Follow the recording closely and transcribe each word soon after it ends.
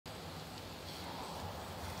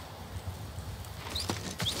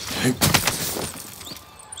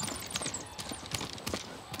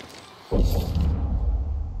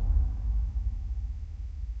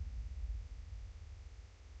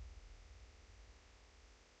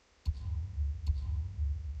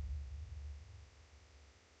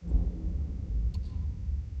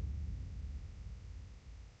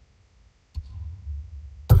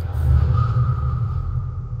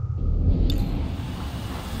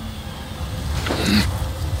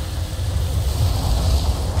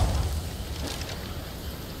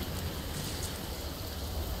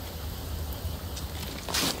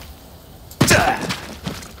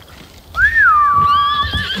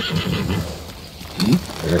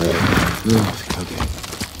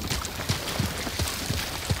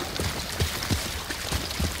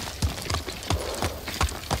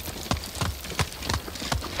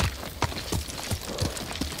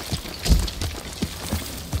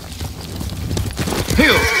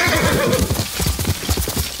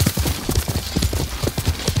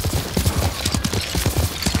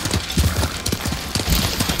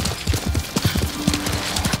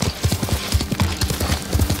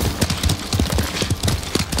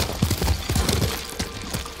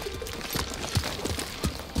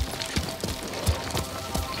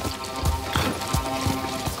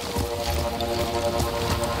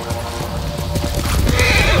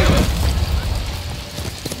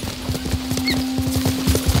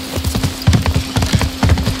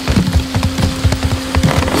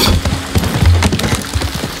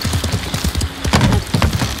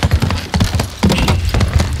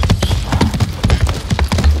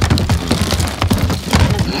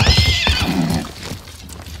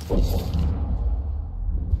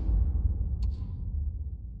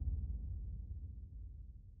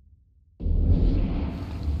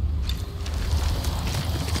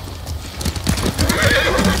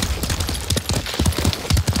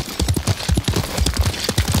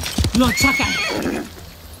Lo sacan.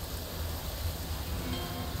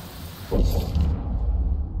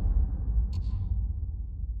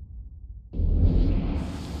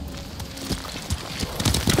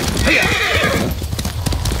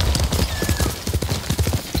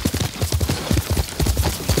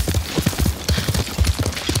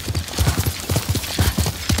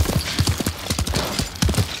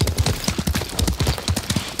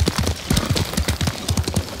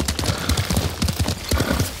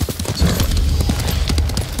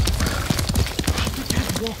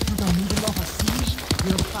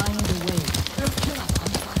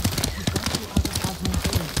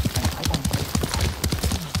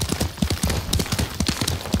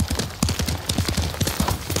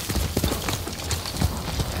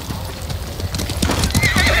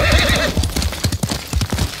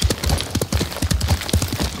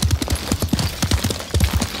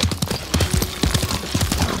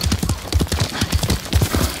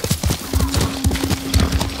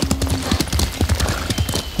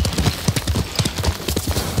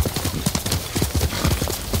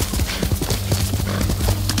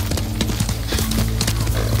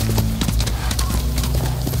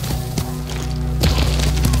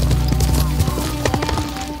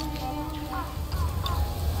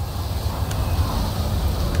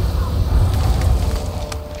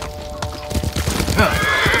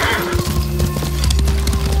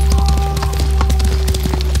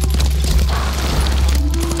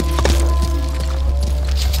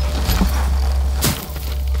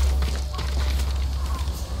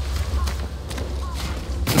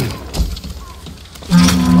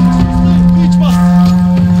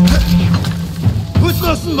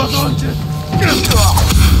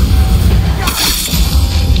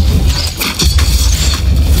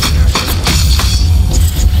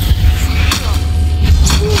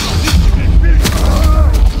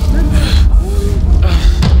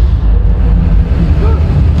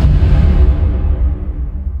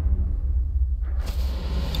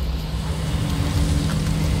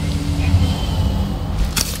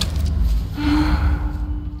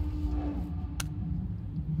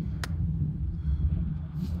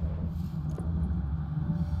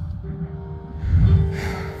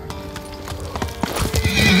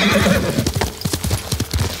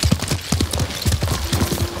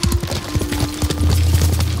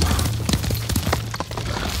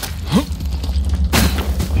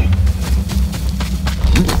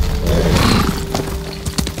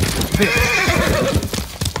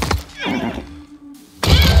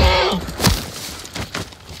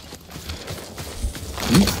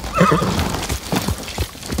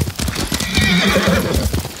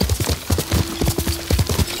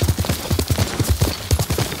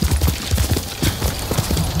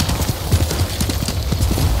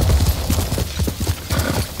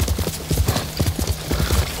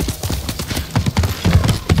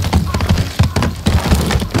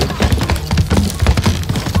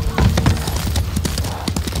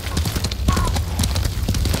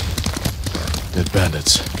 Dead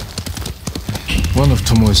bandits. One of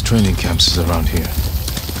Tomoe's training camps is around here.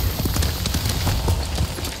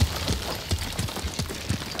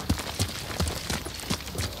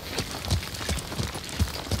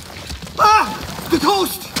 Ah! The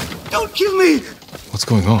ghost! Don't kill me! What's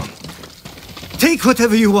going on? Take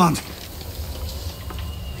whatever you want.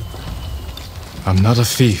 I'm not a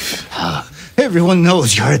thief. Everyone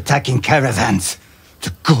knows you're attacking caravans.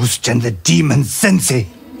 The ghost and the demon Sensei.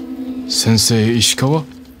 Sensei Ishikawa?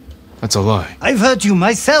 That's a lie. I've heard you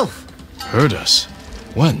myself. Heard us?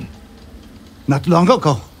 When? Not long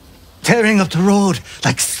ago. Tearing up the road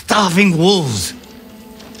like starving wolves.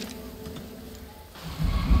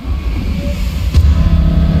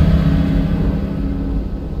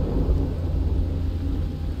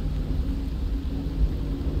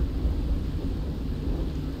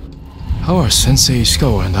 How are Sensei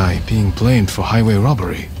Ishikawa and I being blamed for highway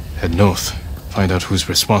robbery? Head north. Find out who's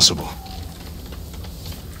responsible.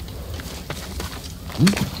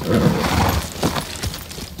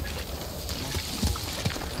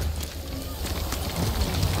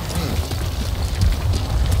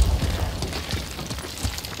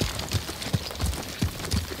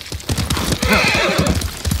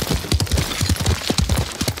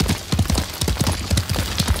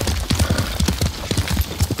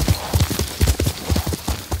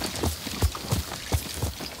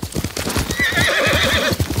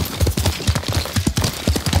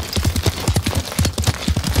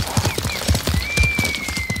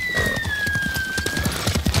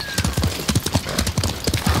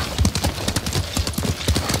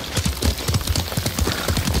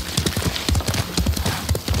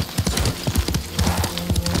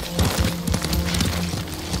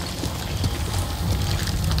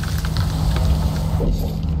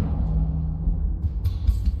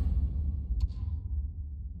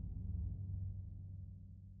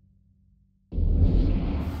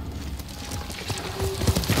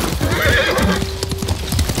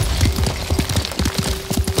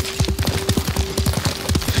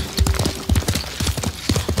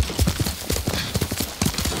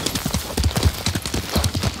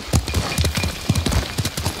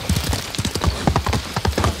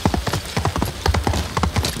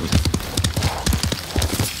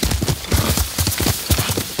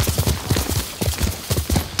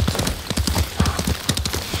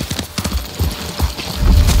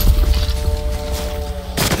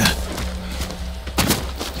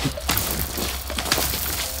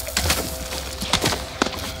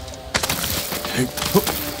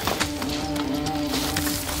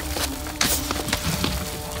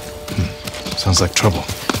 Sounds like trouble.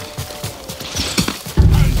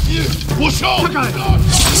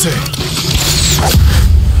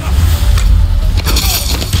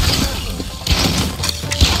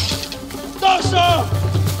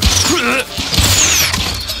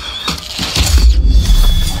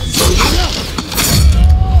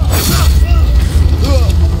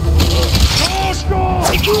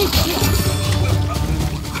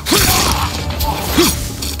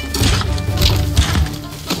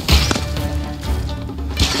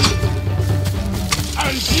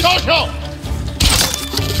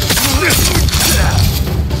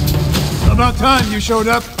 About time you showed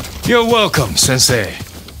up. You're welcome, Sensei.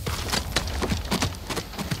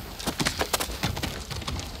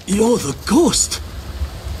 You're the ghost.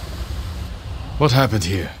 What happened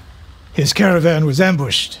here? His caravan was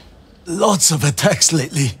ambushed. Lots of attacks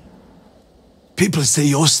lately. People say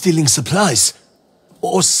you're stealing supplies,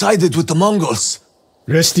 or sided with the Mongols.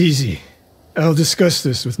 Rest easy. I'll discuss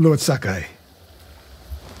this with Lord Sakai.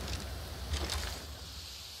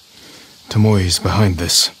 Tomoe is behind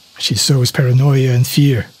this. She sows paranoia and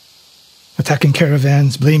fear. Attacking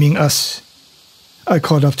caravans, blaming us. I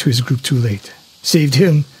caught up to his group too late. Saved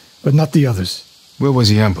him, but not the others. Where was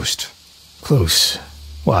he ambushed? Close.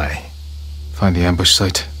 Why? Find the ambush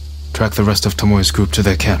site. Track the rest of Tomoe's group to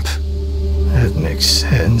their camp. That makes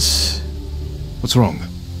sense. What's wrong?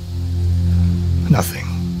 Nothing.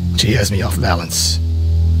 She has me off balance.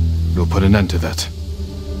 We'll put an end to that.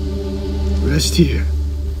 Rest here.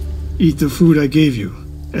 Eat the food I gave you,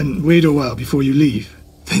 and wait a while before you leave.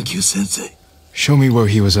 Thank you, Sensei. Show me where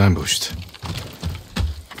he was ambushed.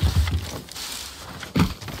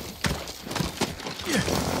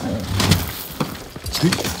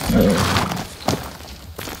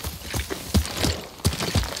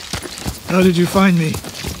 How did you find me?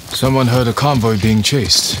 Someone heard a convoy being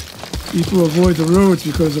chased. People avoid the roads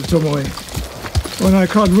because of Tomoe. When I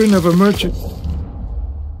caught wind of a merchant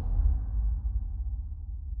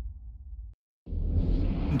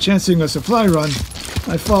chancing a supply run,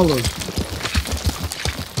 I followed.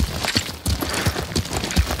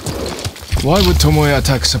 Why would Tomoe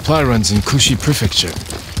attack supply runs in Kushi Prefecture?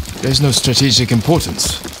 There's no strategic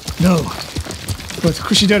importance. No, but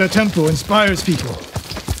Kushidera Temple inspires people.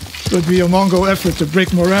 It would be a Mongol effort to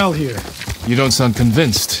break morale here. You don't sound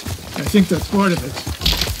convinced. I think that's part of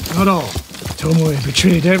it. Not all. Tomoe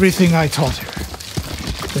betrayed everything I taught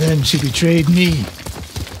her. Then she betrayed me.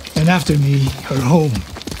 And after me, her home.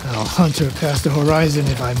 I'll hunt her past the horizon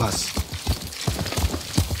if I must.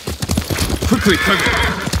 Quickly, Kage!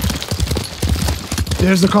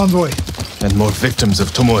 There's the convoy. And more victims of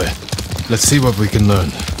Tomoe. Let's see what we can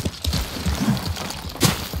learn.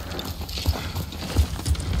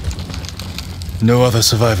 No other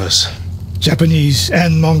survivors. Japanese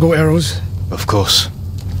and Mongol arrows? Of course.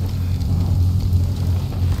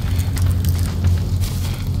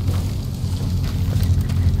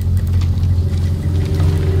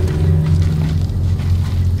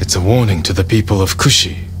 It's a warning to the people of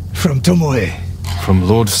Kushi. From Tomoe. From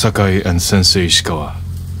Lord Sakai and Sensei Ishikawa.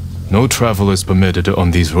 No travel is permitted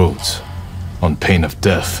on these roads, on pain of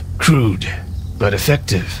death. Crude, but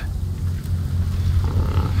effective.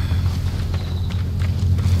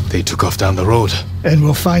 They took off down the road. And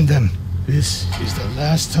we'll find them. This is the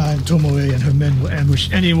last time Tomoe and her men will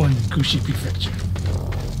ambush anyone in Kushi Prefecture.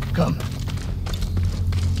 Come.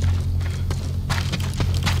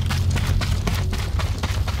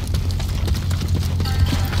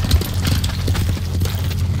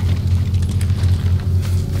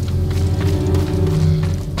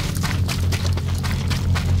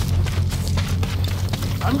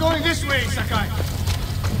 I'm going this way, Sakai.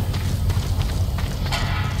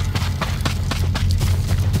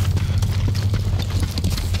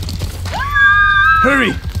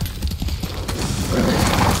 Hurry!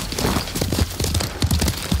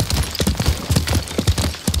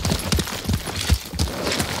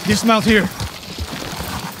 Dismount here.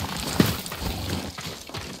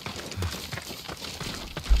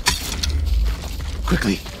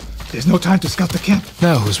 Quickly. There's no time to scout the camp.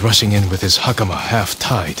 Now who's rushing in with his hakama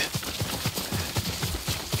half-tied?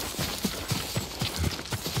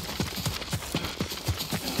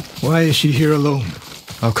 Why is she here alone?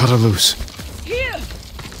 I'll cut her loose. Here!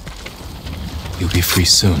 You'll be free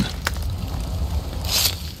soon.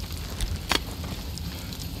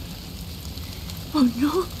 Oh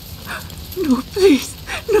no. No, please.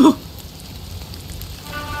 No.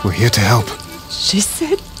 We're here to help. She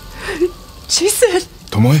said...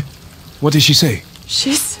 Tomoe? What did she say?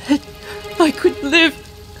 She said I could live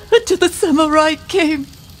until the samurai came.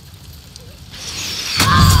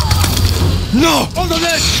 No! On the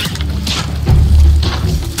left!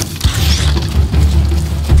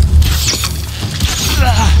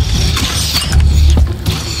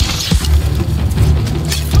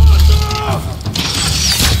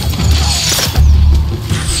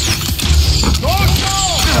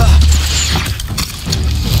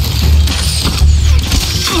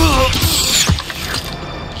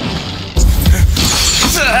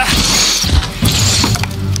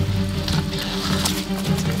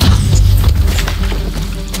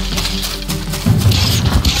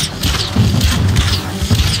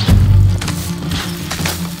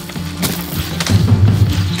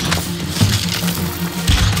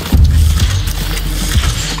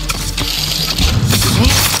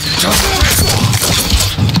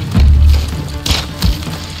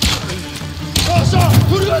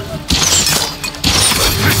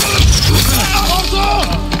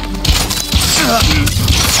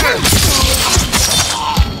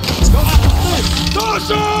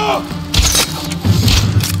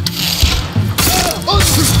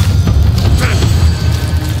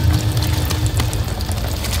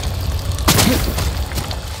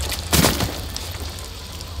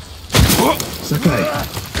 Sakai.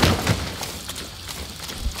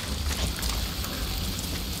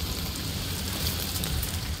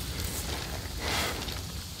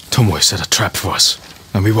 Tomoe set a trap for us,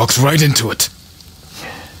 and we walked right into it.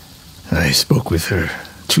 I spoke with her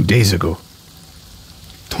 2 days ago.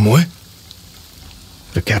 Tomoe?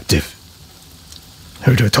 The captive.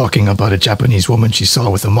 Heard her talking about a Japanese woman she saw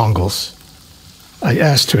with the Mongols. I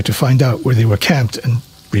asked her to find out where they were camped and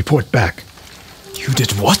report back. You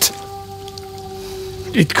did what?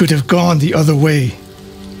 It could have gone the other way.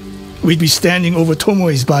 We'd be standing over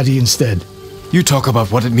Tomoe's body instead. You talk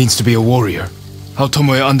about what it means to be a warrior, how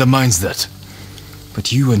Tomoe undermines that.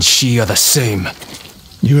 But you and she are the same.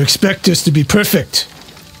 You expect us to be perfect.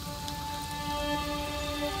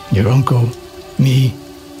 Your uncle, me,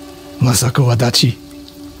 Masako Adachi.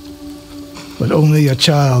 But only a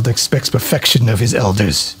child expects perfection of his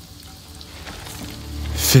elders.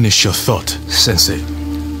 Finish your thought, Sensei.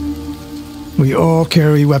 We all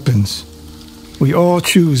carry weapons. We all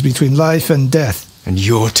choose between life and death. And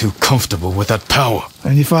you're too comfortable with that power.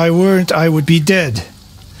 And if I weren't, I would be dead.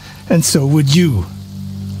 And so would you,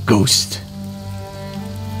 Ghost.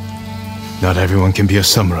 Not everyone can be a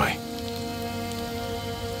samurai.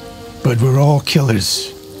 But we're all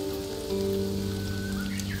killers.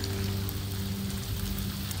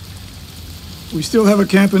 We still have a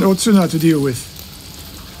camp in Otsuna to deal with.